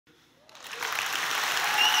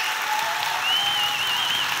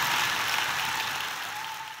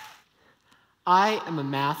I am a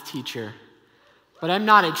math teacher, but I'm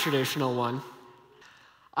not a traditional one.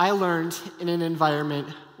 I learned in an environment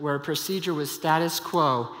where a procedure was status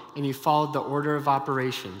quo and you followed the order of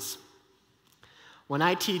operations. When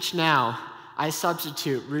I teach now, I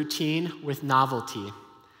substitute routine with novelty.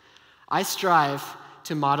 I strive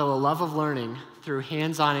to model a love of learning through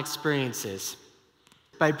hands-on experiences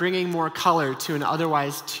by bringing more color to an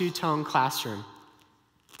otherwise two-tone classroom.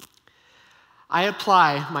 I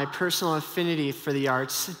apply my personal affinity for the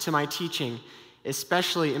arts to my teaching,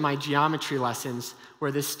 especially in my geometry lessons,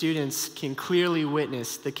 where the students can clearly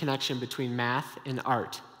witness the connection between math and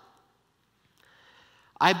art.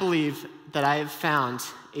 I believe that I have found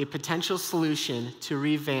a potential solution to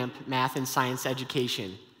revamp math and science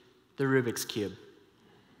education, the Rubik's Cube.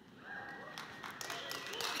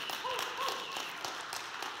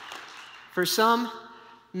 For some,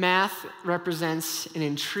 math represents an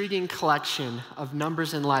intriguing collection of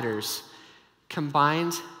numbers and letters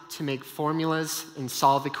combined to make formulas and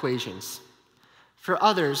solve equations. For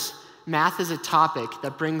others, math is a topic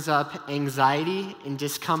that brings up anxiety and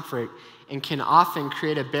discomfort and can often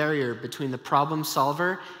create a barrier between the problem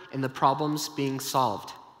solver and the problems being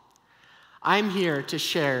solved. I'm here to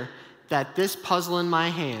share that this puzzle in my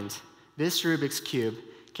hand, this Rubik's Cube,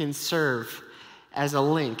 can serve as a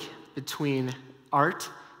link between art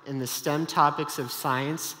and the STEM topics of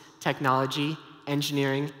science, technology,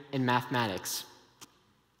 engineering, and mathematics.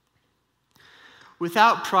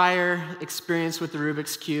 Without prior experience with the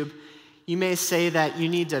Rubik's Cube, you may say that you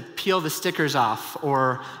need to peel the stickers off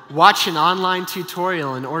or watch an online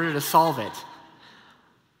tutorial in order to solve it.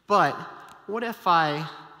 But what if I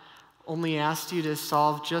only asked you to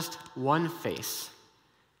solve just one face?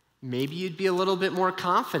 Maybe you'd be a little bit more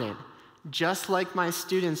confident, just like my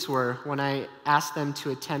students were when I asked them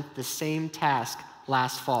to attempt the same task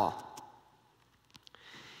last fall.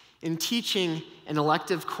 In teaching an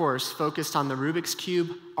elective course focused on the Rubik's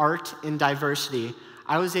Cube, art, and diversity,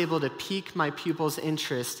 I was able to pique my pupils'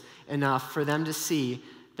 interest enough for them to see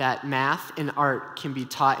that math and art can be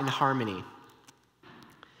taught in harmony.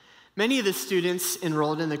 Many of the students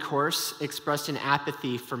enrolled in the course expressed an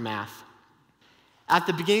apathy for math. At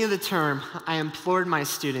the beginning of the term, I implored my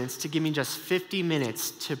students to give me just 50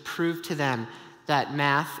 minutes to prove to them that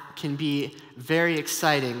math can be very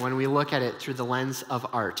exciting when we look at it through the lens of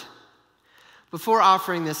art. Before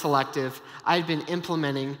offering this elective, I had been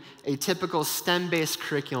implementing a typical STEM-based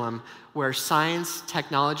curriculum where science,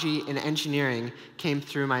 technology, and engineering came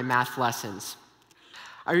through my math lessons.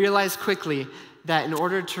 I realized quickly that in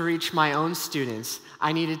order to reach my own students,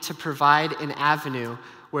 I needed to provide an avenue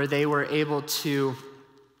where they were able to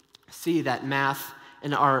see that math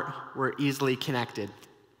and art were easily connected.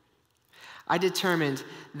 I determined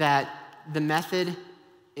that the method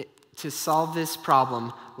to solve this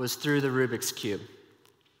problem was through the Rubik's Cube.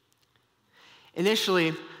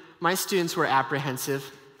 Initially, my students were apprehensive.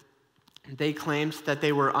 They claimed that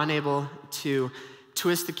they were unable to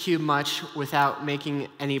twist the cube much without making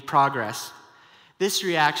any progress. This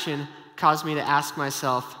reaction caused me to ask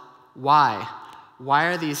myself, why? Why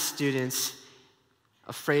are these students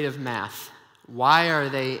afraid of math? Why are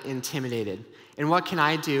they intimidated? And what can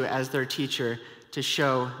I do as their teacher to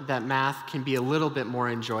show that math can be a little bit more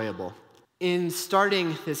enjoyable? In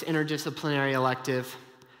starting this interdisciplinary elective,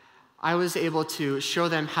 I was able to show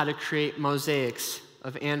them how to create mosaics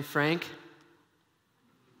of Anne Frank,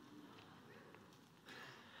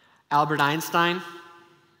 Albert Einstein,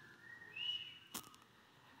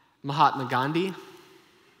 Mahatma Gandhi,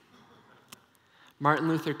 Martin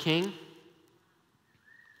Luther King,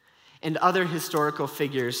 and other historical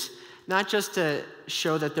figures, not just to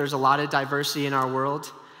show that there's a lot of diversity in our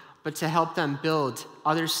world, but to help them build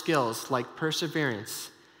other skills like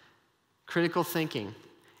perseverance, critical thinking,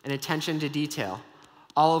 and attention to detail,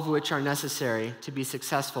 all of which are necessary to be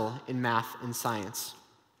successful in math and science.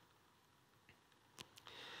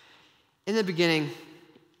 In the beginning,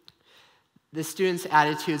 the students'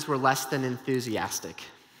 attitudes were less than enthusiastic.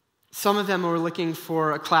 Some of them were looking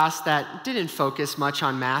for a class that didn't focus much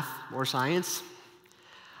on math or science.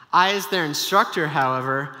 I, as their instructor,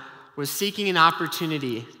 however, was seeking an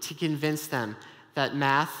opportunity to convince them that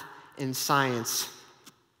math and science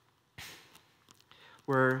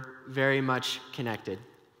were very much connected.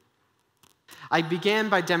 I began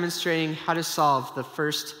by demonstrating how to solve the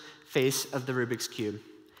first face of the Rubik's Cube.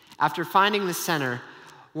 After finding the center,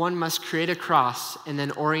 one must create a cross and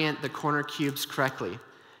then orient the corner cubes correctly.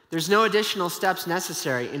 There's no additional steps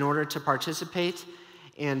necessary in order to participate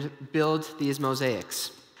and build these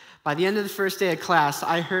mosaics. By the end of the first day of class,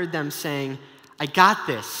 I heard them saying, "I got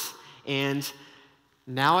this," and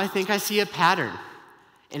 "Now I think I see a pattern."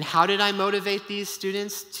 And how did I motivate these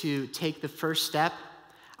students to take the first step?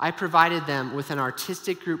 I provided them with an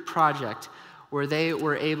artistic group project where they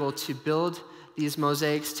were able to build these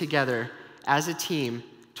mosaics together as a team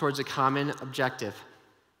towards a common objective.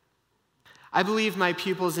 I believe my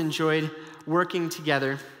pupils enjoyed working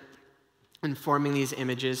together and forming these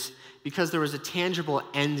images because there was a tangible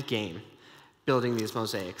end game building these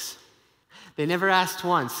mosaics. They never asked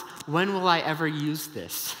once, when will I ever use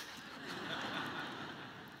this?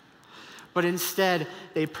 But instead,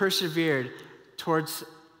 they persevered towards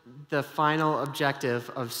the final objective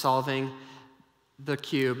of solving the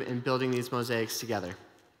cube and building these mosaics together.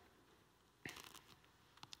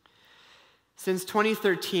 Since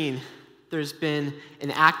 2013, there's been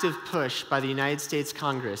an active push by the United States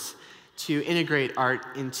Congress to integrate art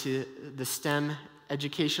into the STEM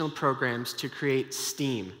educational programs to create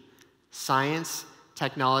STEAM: science,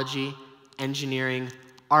 technology, engineering,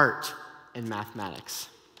 art, and mathematics.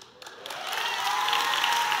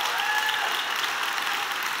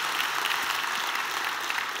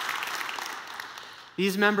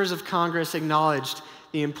 These members of Congress acknowledged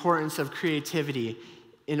the importance of creativity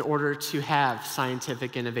in order to have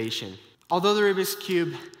scientific innovation. Although the Rubik's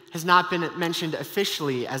Cube has not been mentioned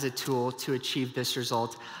officially as a tool to achieve this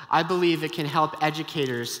result, I believe it can help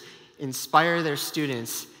educators inspire their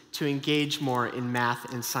students to engage more in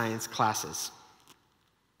math and science classes.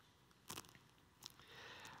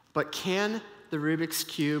 But can the Rubik's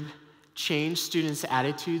Cube change students'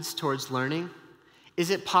 attitudes towards learning? Is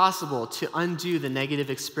it possible to undo the negative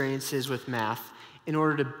experiences with math in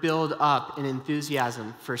order to build up an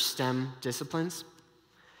enthusiasm for STEM disciplines?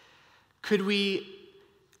 Could we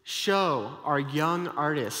show our young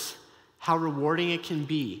artists how rewarding it can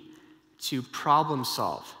be to problem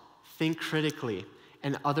solve, think critically,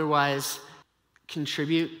 and otherwise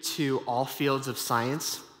contribute to all fields of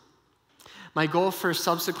science? My goal for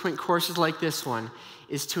subsequent courses like this one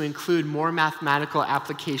is to include more mathematical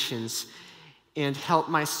applications and help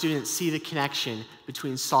my students see the connection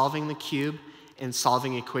between solving the cube and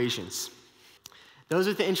solving equations. Those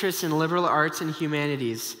with interest in liberal arts and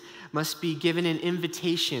humanities must be given an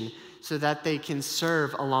invitation so that they can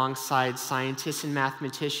serve alongside scientists and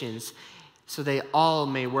mathematicians, so they all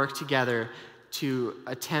may work together to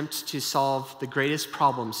attempt to solve the greatest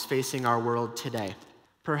problems facing our world today.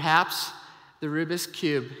 Perhaps the Rubik's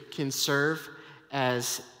Cube can serve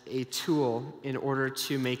as a tool in order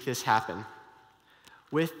to make this happen.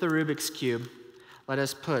 With the Rubik's Cube, let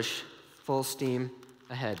us push full steam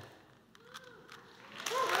ahead.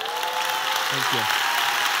 Thank you.